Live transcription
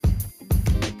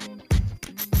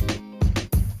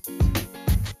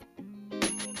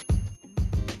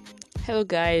Hello,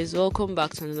 guys, welcome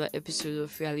back to another episode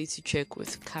of Reality Check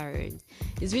with Karen.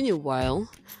 It's been a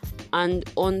while, and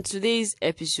on today's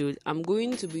episode, I'm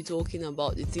going to be talking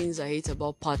about the things I hate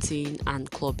about partying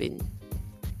and clubbing.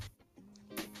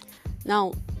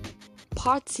 Now,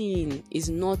 partying is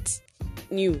not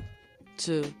new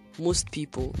to most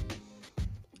people.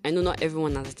 I know not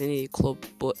everyone has attended a club,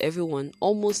 but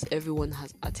almost everyone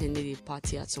has attended a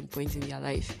party at some point in their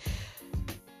life.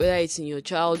 Whether it's in your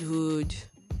childhood,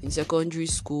 in secondary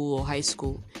school or high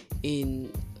school,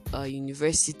 in a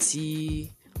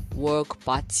university, work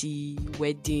party,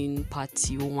 wedding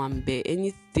party, owambe,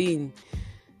 anything,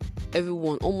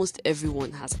 almost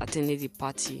everyone has attended a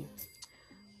party.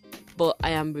 But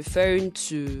I am referring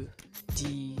to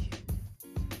the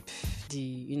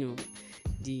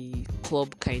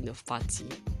club kind of party.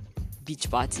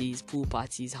 Beach parties, pool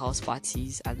parties, house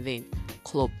parties, and then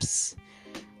clubs.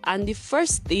 And the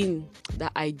first thing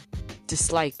that I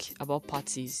dislike about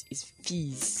parties is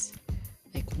fees,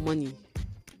 like money.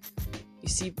 You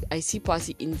see, I see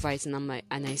party invites and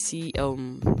I see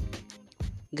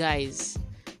guys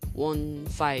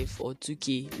 1.5 or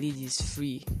 2k, ladies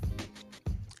free.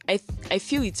 I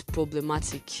feel it's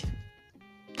problematic.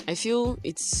 I feel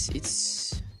it's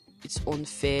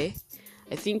unfair.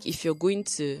 I think if you're going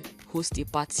to host a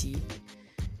party,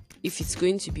 if it's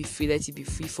going to be free, let it be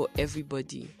free for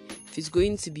everybody. If it's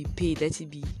going to be paid, let it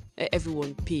be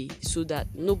everyone pay, so that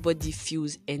nobody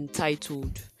feels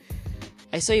entitled.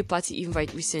 I saw a party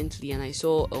invite recently and I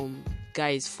saw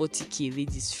guys 40k,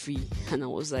 ladies free, and I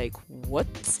was like, what?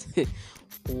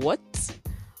 What?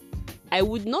 I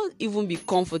would not even be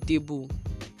comfortable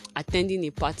attending a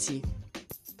party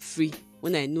free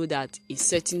when I know that a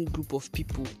certain group of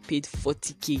people paid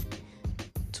 40k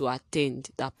to attend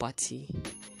that party.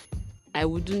 I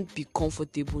wouldn't be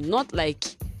comfortable. Not like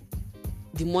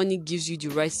the money gives you the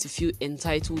right to feel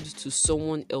entitled to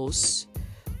someone else,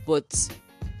 but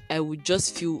I would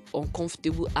just feel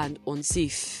uncomfortable and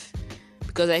unsafe,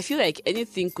 because I feel like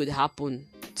anything could happen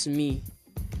to me.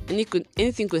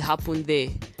 Anything could happen there,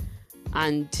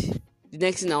 and the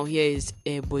next thing I'll hear is,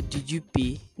 but did you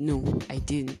pay? No, I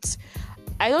didn't.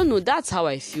 I don't know. That's how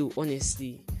I feel,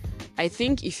 honestly. I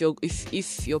think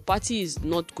if your party is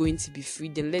not going to be free,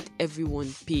 then let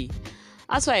everyone pay.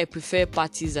 That's why I prefer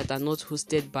parties that are not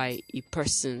hosted by a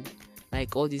person,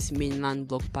 like all this mainland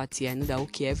block party. I know that,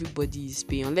 okay, everybody is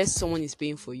paying, unless someone is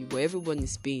paying for you, but everyone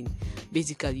is paying.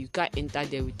 Basically, you can't enter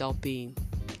there without paying.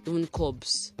 Even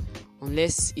clubs,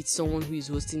 unless it's someone who is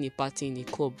hosting a party in a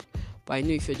club. But I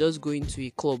know if you're just going to a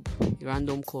club, a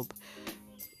random club,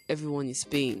 everyone is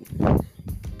paying.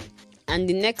 And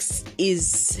the next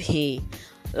is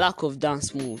lack of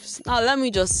dance moves. Now, let me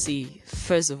just say,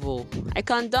 first of all, I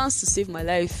can dance to save my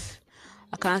life.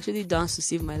 I can actually dance to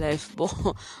save my life, but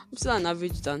I'm still an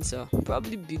average dancer,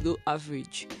 probably below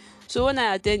average. So when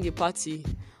I attend a party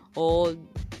or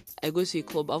I go to a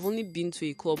club, I've only been to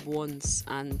a club once,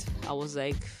 and I was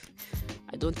like,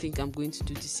 I don't think I'm going to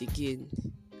do this again,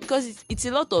 because it's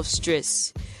a lot of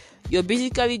stress. You're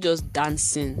basically just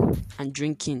dancing and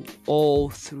drinking all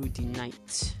through the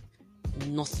night.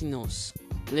 Nothing else.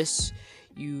 Unless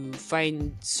you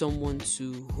find someone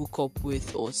to hook up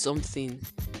with or something,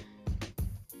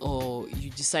 or you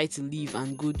decide to leave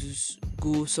and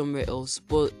go somewhere else.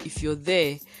 But if you're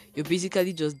there, you're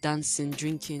basically just dancing,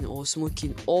 drinking, or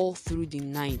smoking all through the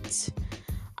night.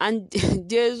 And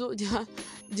there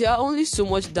are only so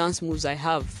much dance moves I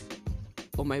have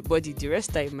on my body. The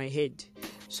rest are in my head.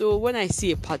 So when I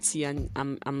see a party and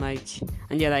I'm like,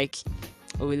 and they're like,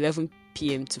 11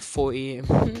 p.m. to 4 a.m.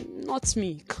 Not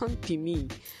me. Can't be me.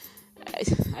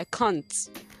 I can't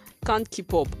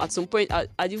keep up. At some point,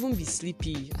 I'd even be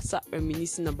sleepy. I start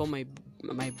reminiscing about my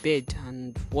bed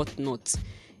and whatnot.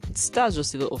 That's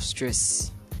just a lot of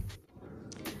stress.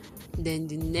 Then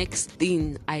the next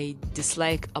thing I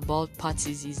dislike about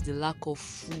parties is the lack of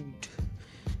food.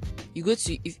 You go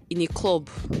to in a club,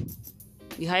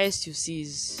 the highest you see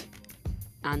is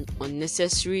an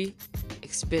unnecessary,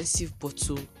 expensive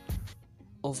bottle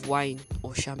of wine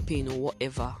or champagne or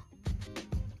whatever.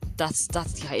 That's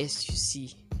the highest you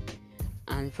see,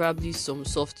 and probably some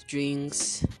soft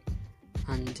drinks,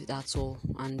 and that's all.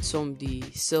 And some they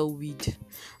sell weed,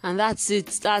 and that's it.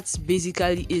 That's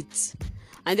basically it.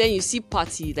 And then you see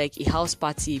party like a house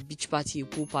party, a beach party, a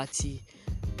pool party,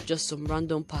 just some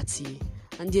random party,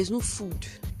 and there's no food.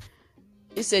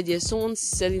 Instead, there's someone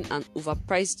selling an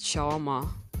overpriced shawarma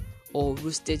or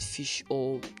roasted fish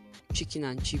or chicken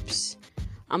and chips.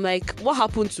 I'm like, what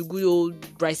happened to good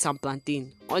old rice and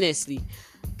plantain? Honestly,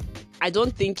 I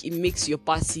don't think it makes your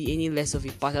party any less of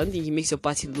a party. I don't think it makes your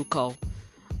party local.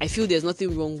 I feel there's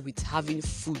nothing wrong with having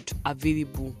food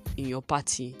available in your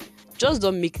party. Just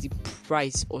don't make the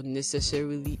price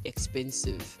unnecessarily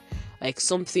expensive. Like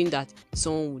something that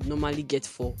someone would normally get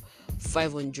for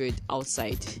 500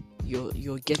 outside,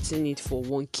 you're getting it for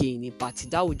 1k in a party.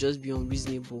 That would just be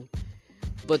unreasonable.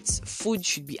 But food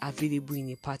should be available in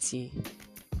a party.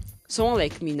 Someone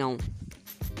like me now,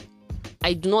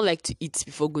 I do not like to eat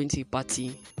before going to a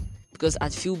party because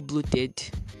I'd feel bloated.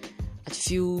 I'd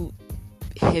feel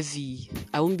heavy.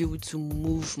 I won't be able to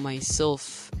move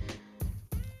myself.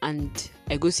 And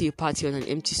I go to a party on an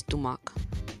empty stomach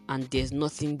and there's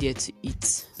nothing there to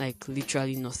eat. Like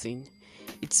literally nothing.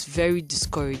 It's very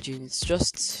discouraging.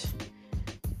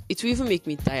 It will even make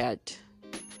me tired.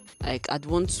 Like I'd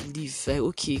want to leave. Like,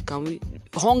 okay, can we?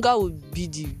 Hunger would be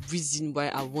the reason why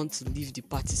I want to leave the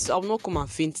party. So I'll not come and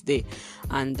faint there,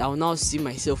 and I'll now see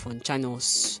myself on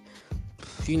channels.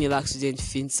 Unilag student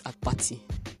faints at party.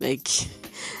 Like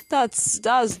that's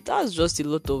just a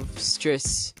lot of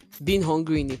stress. Being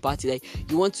hungry in a party, like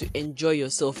you want to enjoy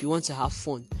yourself, you want to have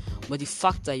fun, but the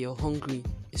fact that you're hungry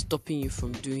is stopping you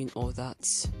from doing all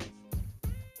that.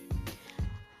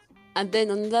 And then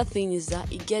another thing is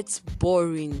that it gets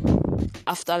boring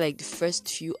after like the first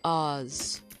few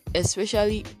hours,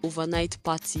 especially overnight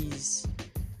parties.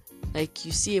 Like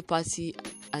you see a party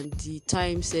and the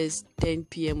time says 10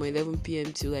 p.m. or 11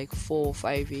 p.m. to like 4 or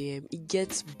 5 a.m. It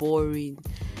gets boring.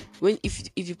 If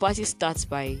your party starts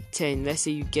by 10, let's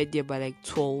say you get there by like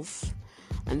 12,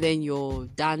 and then you're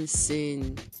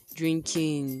dancing,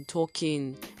 drinking,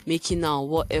 talking, making out,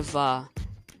 whatever,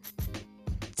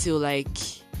 till like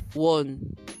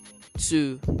 1,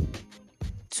 2,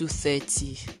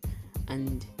 2:30,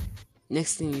 and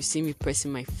next thing you see me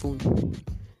pressing my phone,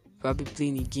 probably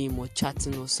playing a game or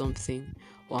chatting or something,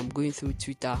 or I'm going through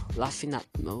Twitter, laughing at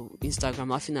Instagram,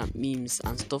 laughing at memes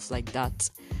and stuff like that,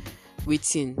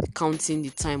 waiting, counting the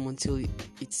time until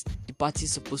the party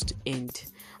is supposed to end,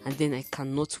 and then I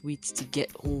cannot wait to get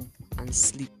home and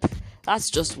sleep. That's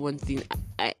just one thing.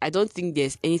 I don't think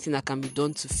there's anything that can be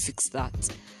done to fix that.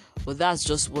 But that's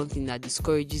just one thing that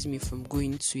discourages me from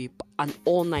going to an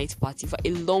all-night party, for a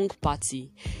long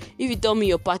party. If you tell me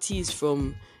your party is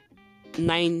from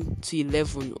 9 to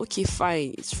 11, okay,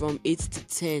 fine. It's from 8 to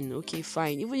 10, okay,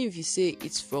 fine. Even if you say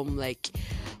it's from like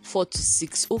 4 to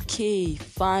 6, okay,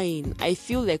 fine. I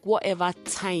feel like whatever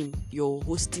time you're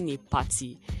hosting a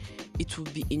party, it will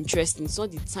be interesting. It's not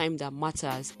the time that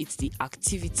matters, it's the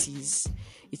activities,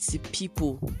 it's the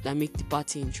people that make the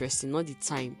party interesting, not the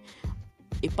time.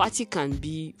 A party can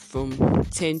be from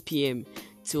 10 p.m.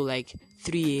 till like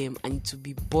 3 a.m. and it will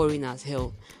be boring as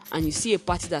hell. And you see a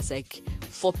party that's like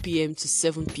 4 p.m. to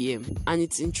 7 p.m. and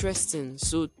it's interesting.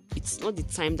 So it's not the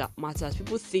time that matters.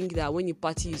 People think that when a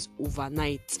party is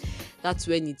overnight, that's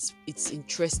when it's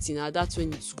interesting, and that's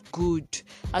when it's good.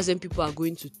 That's when people are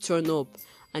going to turn up.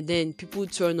 And then people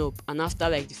turn up, and after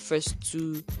like the first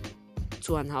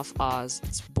 2.5 hours,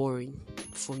 it's boring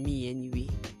for me anyway.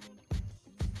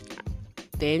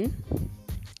 Then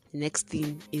the next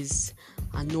thing is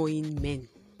annoying men,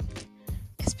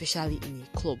 especially in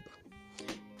a club.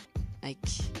 Like,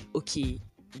 okay,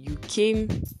 you came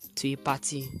to a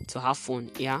party to have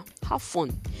fun, yeah? Have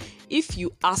fun. If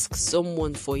you ask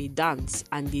someone for a dance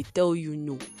and they tell you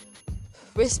no,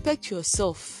 respect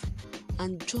yourself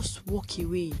and just walk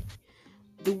away.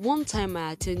 The one time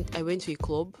I went to a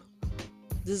club,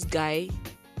 this guy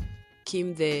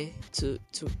came there to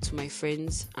my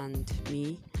friends and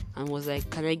me and was like,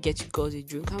 can I get you girls a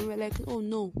drink? And we're like, oh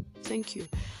no, thank you.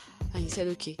 And he said,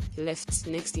 okay. He left.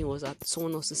 Next thing was at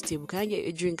someone else's table. Can I get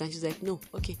a drink? And she's like, no.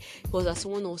 Okay. He was at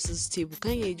someone else's table.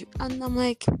 Can I get a drink? And I'm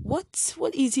like, what?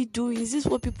 What is he doing? Is this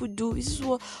what people do? Is this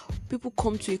what people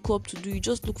come to a club to do? You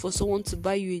just look for someone to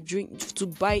buy you a drink, to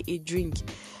buy a drink.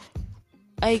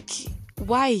 Like,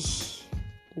 why?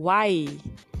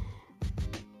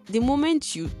 The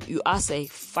moment you ask like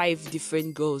 5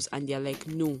 different girls and they're like,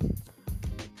 no,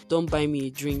 don't buy me a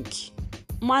drink,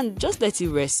 man, just let it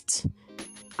rest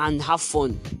and have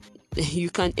fun. You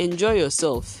can enjoy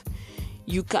yourself.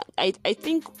 You can. I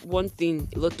think one thing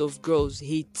a lot of girls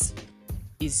hate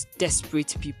is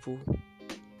desperate people.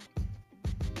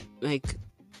 Like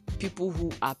people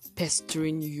who are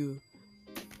pestering you.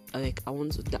 Like, I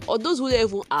want to or those who don't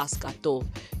even ask at all.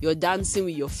 You're dancing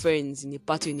with your friends in a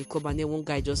party in a club, and then one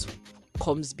guy just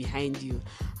comes behind you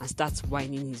and starts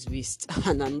whining his waist,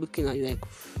 and I'm looking at you like,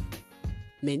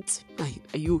 Mint,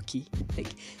 are you okay?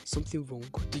 Like, something wrong?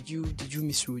 Did you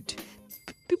misread?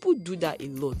 People do that a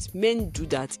lot. Men do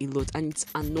that a lot, and it's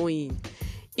annoying.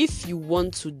 If you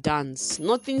want to dance,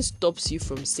 nothing stops you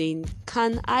from saying,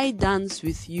 can I dance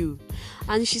with you?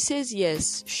 And she says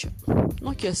yes,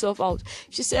 knock yourself out.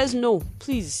 She says no,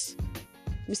 please,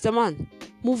 Mr. Man,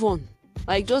 move on.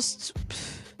 Like, just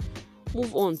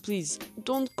move on, please.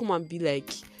 Don't come and be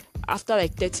like, after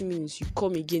like 30 minutes, you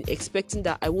come again expecting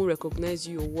that I won't recognize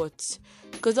you or what.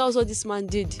 Because that was what this man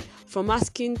did. From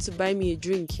asking to buy me a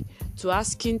drink to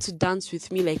asking to dance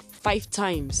with me like 5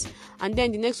 times. And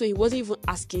then the next one, he wasn't even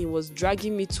asking, he was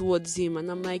dragging me towards him.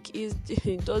 And I'm like,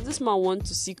 does this man want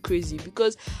to see crazy?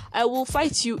 Because I will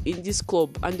fight you in this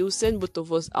club and they will send both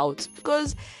of us out.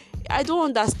 Because I don't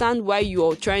understand why you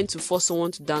are trying to force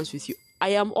someone to dance with you. I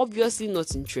am obviously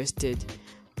not interested,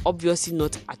 obviously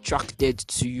not attracted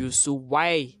to you. So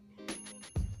why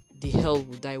the hell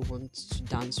would I want to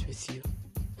dance with you?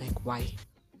 Like, why?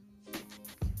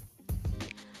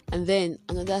 And then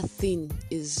another thing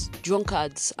is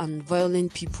drunkards and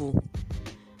violent people.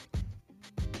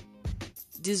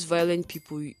 These violent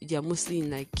people, they are mostly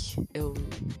in like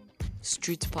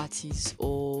street parties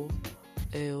or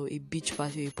a beach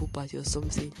party or a pool party or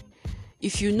something.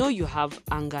 If you know you have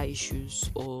anger issues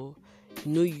or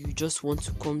you know you just want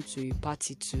to come to a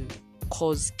party to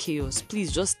cause chaos,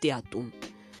 please just stay at home.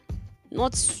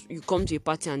 Not you come to a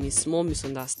party and a small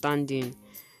misunderstanding,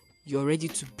 you're ready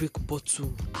to break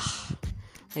bottle.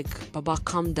 Like, Baba,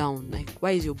 calm down. Like,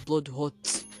 why is your blood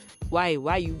hot? Why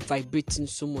are you vibrating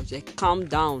so much? Like, calm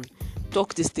down.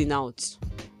 Talk this thing out.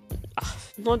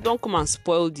 Don't come and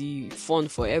spoil the fun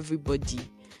for everybody.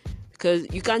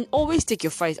 Because you can always take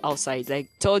your fight outside. Like,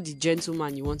 tell the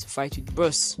gentleman you want to fight with,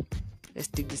 bros, let's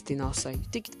take this thing outside.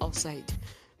 Take it outside.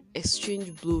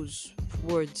 Exchange blows,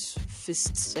 words,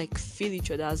 fists. Like, feel each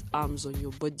other's arms on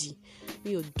your body.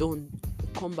 When you're done,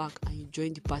 come back and you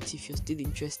join the party if you're still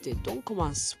interested. Don't come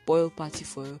and spoil party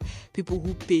for people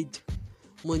who paid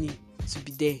money to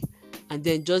be there. And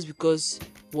then just because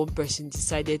one person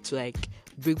decided to like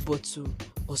break bottle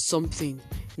or something,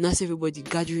 now everybody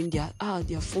gathering their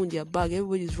phone, their bag,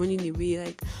 everybody's running away.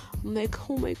 Like, I'm like,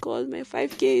 oh my god, my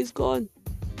 5k is gone.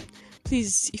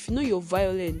 Please, if you know you're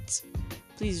violent,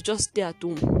 please just stay at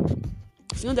home.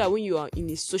 If you know that when you are in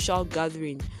a social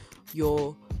gathering,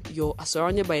 you're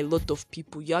surrounded by a lot of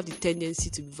people, you have the tendency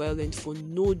to be violent for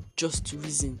no just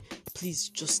reason, please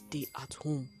just stay at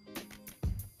home.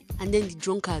 And then the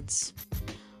drunkards.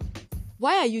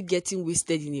 Why are you getting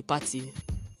wasted in a party?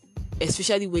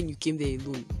 Especially when you came there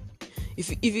alone. If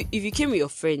you came with your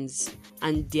friends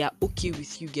and they are okay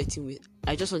with you getting with,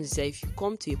 I just want to say, if you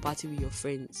come to a party with your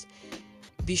friends,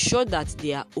 be sure that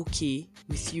they are okay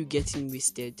with you getting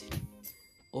wasted.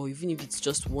 Or even if it's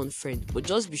just one friend, but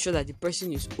just be sure that the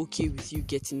person is okay with you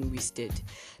getting wasted.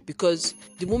 Because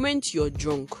the moment you're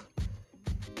drunk,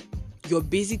 you're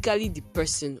basically the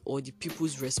person or the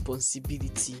people's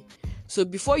responsibility. So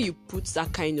before you put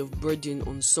that kind of burden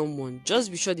on someone,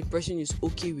 just be sure the person is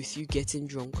okay with you getting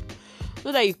drunk.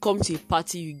 Not that you come to a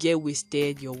party, you get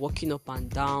wasted, you're walking up and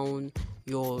down,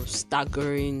 you're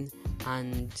staggering,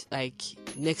 and like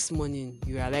next morning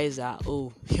you realize that,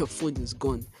 oh, your phone is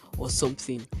gone or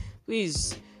something.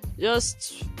 Please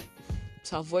just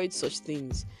to avoid such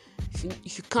things,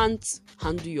 if you can't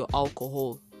handle your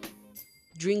alcohol,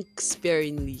 drink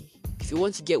sparingly. If you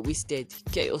want to get wasted,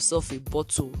 get yourself a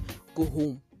bottle, go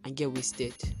home and get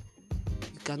wasted.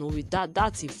 You can always,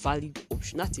 that's a valid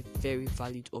option. That's a very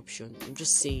valid option. I'm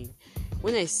just saying,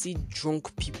 when I see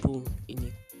drunk people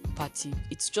in a party,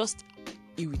 it's just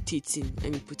irritating.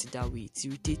 Let me put it that way. It's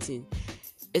irritating,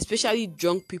 especially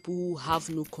drunk people who have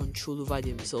no control over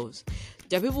themselves.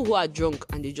 There are people who are drunk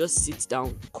and they just sit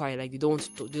down quiet, like they don't want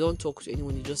to talk. They don't talk to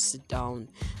anyone. They just sit down,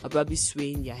 are probably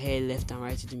swaying their hair left and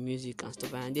right to the music and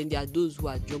stuff. And then there are those who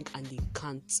are drunk and they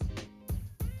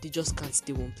just can't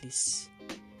stay one place,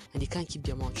 and they can't keep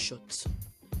their mouth shut.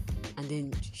 And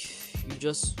then you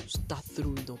just start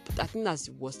throwing up. I think that's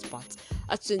the worst part.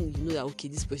 Actually, you know that, okay,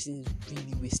 this person is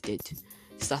really wasted.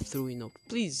 Start throwing up.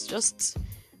 Please just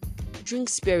drink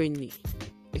sparingly.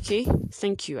 Okay,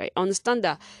 thank you. I understand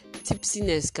that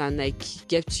tipsiness can like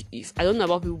get you. If I don't know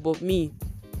about people, but me,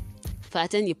 if I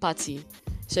attend a party,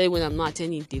 especially when I'm not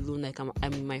attending it alone, like I'm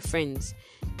with my friends,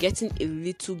 getting a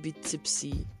little bit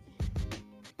tipsy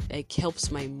like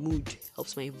helps my mood,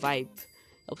 helps my vibe,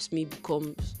 helps me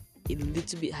become a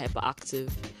little bit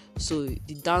hyperactive. So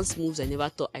the dance moves I never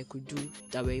thought I could do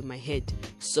that were in my head,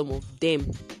 some of them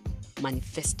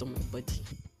manifest on my body.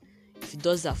 If it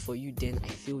does that for you, then I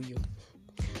feel you.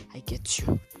 I get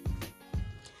you.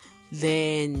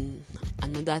 Then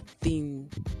another thing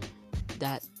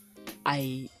that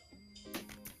I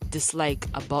dislike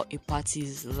about a party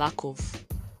is lack of,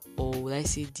 or would I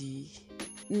say the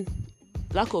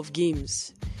lack of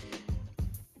games.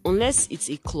 unless it's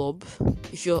a club,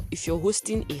 if you're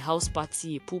hosting a house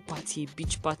party, a pool party, a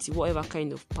beach party, whatever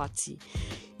kind of party,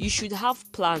 you should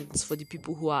have plans for the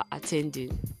people who are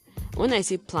attending. When I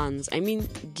say plans, I mean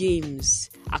games,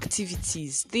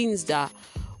 activities, things that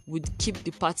would keep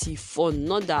the party fun,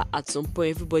 not that at some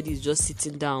point everybody is just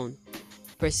sitting down,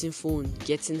 pressing phone,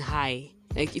 getting high.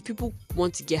 Like, if people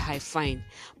want to get high, fine,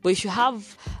 but if you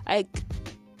have, like,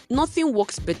 nothing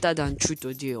works better than truth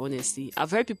or dare. Honestly,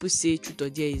 I've heard people say truth or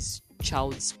dare is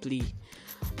child's play.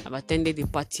 I've attended a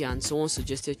party and someone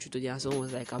suggested truth or dare and someone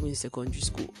was like, I'm in secondary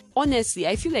school. Honestly,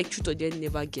 I feel like truth or dare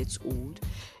never gets old.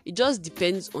 It just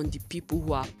depends on the people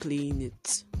who are playing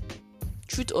it.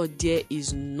 Truth or dare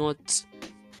is not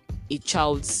a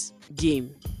child's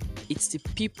game. It's the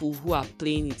people who are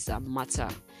playing it that matter.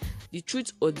 The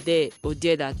truth or dare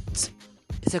that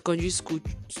secondary school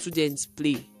students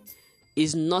play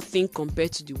is nothing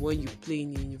compared to the one you play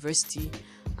in university,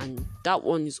 and that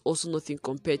one is also nothing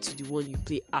compared to the one you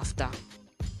play after.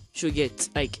 So get,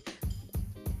 like,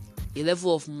 a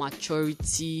level of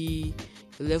maturity,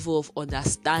 a level of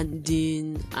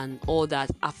understanding and all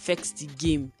that affects the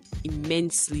game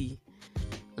immensely,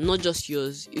 and not just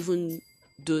yours, even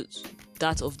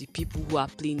that of the people who are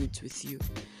playing it with you.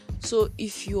 So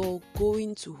if you're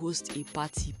going to host a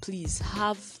party, please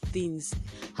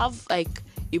have like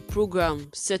a program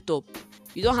set up.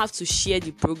 You don't have to share the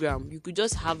program. You could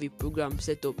just have a program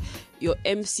set up. Your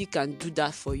MC can do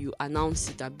that for you. Announce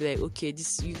it and be like, okay,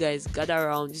 this, you guys gather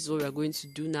around. This is what we're going to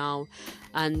do now.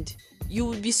 And you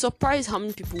would be surprised how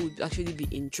many people would actually be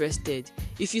interested.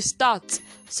 If you start,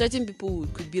 certain people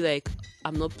could be like,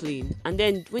 I'm not playing. And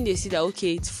then when they see that,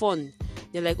 okay, it's fun,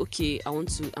 they're like, okay,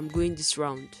 I'm going this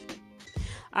round.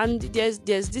 And there's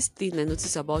this thing I've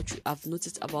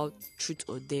noticed about truth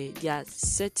or dare. There are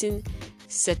certain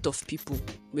set of people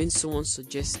when someone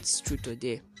suggests truth or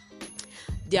dare.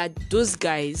 There are those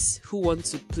guys who want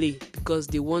to play because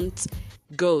they want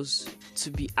girls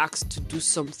to be asked to do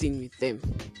something with them.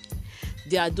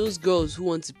 There are those girls who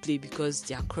want to play because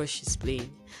their crush is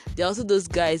playing. There are also those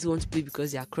guys who want to play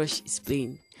because their crush is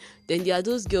playing. Then there are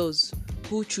those girls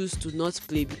who choose to not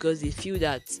play because they feel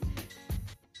that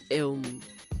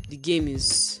the game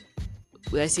is,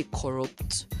 will I say,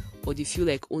 corrupt, or they feel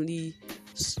like only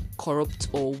corrupt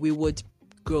or wayward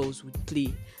girls would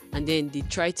play, and then they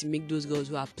try to make those girls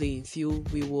who are playing feel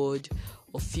wayward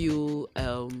or feel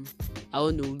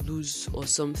loose or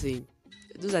something.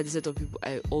 Those are the set of people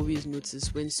I always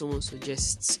notice when someone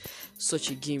suggests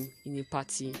such a game in a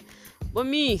party. But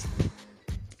me,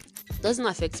 it doesn't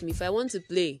affect me. If I want to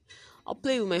play, I'll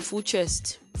play with my full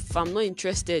chest. If I'm not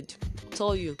interested, I'll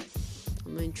tell you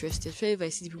I'm not interested. Especially if I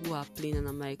see people who are playing and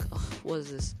I'm like, oh, what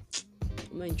is this?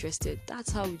 I'm not interested.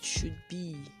 That's how it should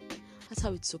be. That's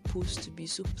how it's supposed to be.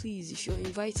 So please, if you're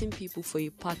inviting people for a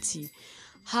party,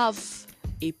 have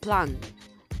a plan.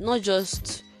 Not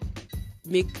just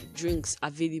make drinks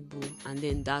available and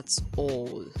then that's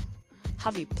all.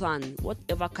 Have a plan.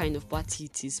 Whatever kind of party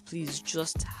it is, please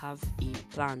just have a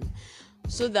plan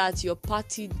so that your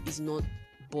party is not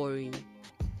boring.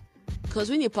 Because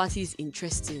when a party is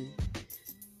interesting,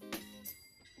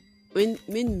 when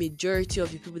majority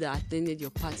of the people that attended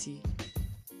your party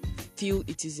feel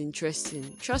it is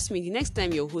interesting, trust me, the next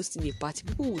time you're hosting a party,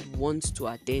 people would want to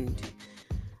attend.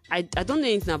 I don't know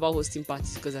anything about hosting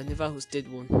parties because I never hosted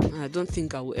one, and I don't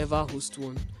think I will ever host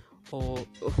one, or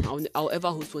I'll ever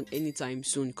host one anytime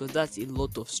soon, because that's a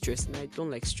lot of stress and I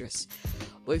don't like stress.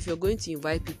 But if you're going to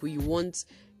invite people, you want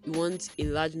a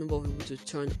large number of people to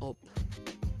turn up.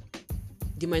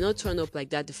 They might not turn up like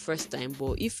that the first time,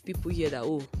 but if people hear that,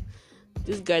 oh,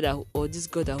 this guy or this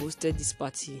girl that hosted this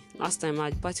party last time,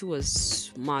 the party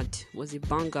was mad, was a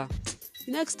banger,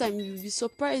 the next time you'll be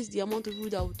surprised the amount of people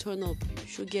that will turn up. You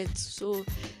should get. So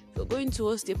if you're going to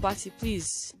host a party,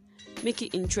 please make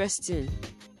it interesting.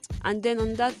 And then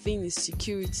on that thing is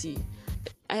security.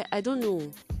 I don't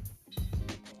know.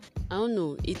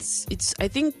 It's I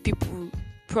think people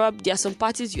probably, there are some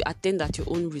parties you attend at your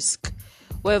own risk.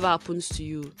 Whatever happens to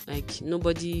you, like,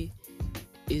 nobody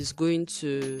is going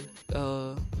to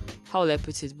how will I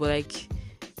put it? But like,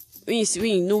 when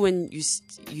you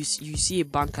see a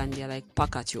bank and they're like,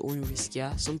 park at your own risk,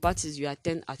 yeah. Some parties you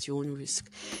attend at your own risk.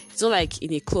 It's not like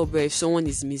in a club where if someone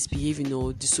is misbehaving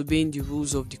or disobeying the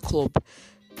rules of the club,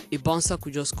 a bouncer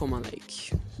could just come and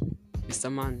like,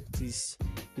 Mr. Man, please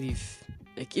leave.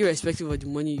 Like, irrespective of the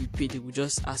money you pay, they could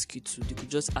just ask you to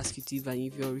leave, and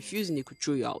if you're refusing, they could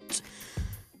throw you out.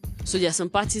 So there are some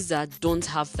parties that don't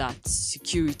have that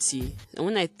security, and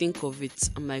when I think of it,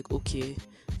 I'm like, okay,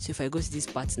 so if I go to this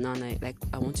party now and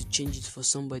I want to change it for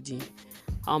somebody,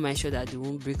 how am I sure that they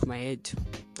won't break my head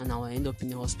and I will end up in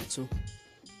the hospital?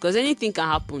 Because anything can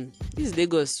happen. This is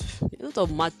Lagos. A lot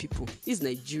of mad people. This is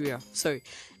Nigeria. Sorry.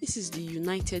 This is the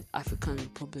United African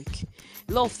Republic.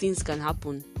 A lot of things can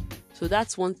happen. So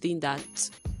that's one thing that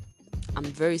I'm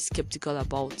very skeptical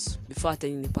about before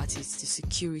attending the party. It's the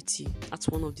security. That's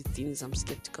one of the things I'm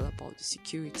skeptical about, the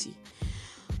security.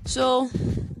 So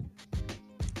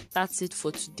that's it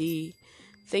for today.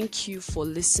 Thank you for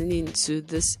listening to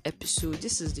this episode.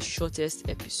 This is the shortest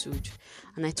episode,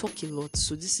 and I talk a lot,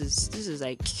 so this is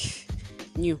like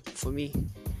new for me.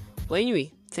 But anyway,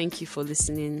 thank you for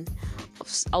listening.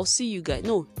 I'll see you guys.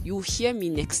 No, you'll hear me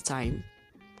next time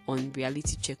on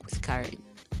Reality Check with Karen.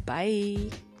 Bye.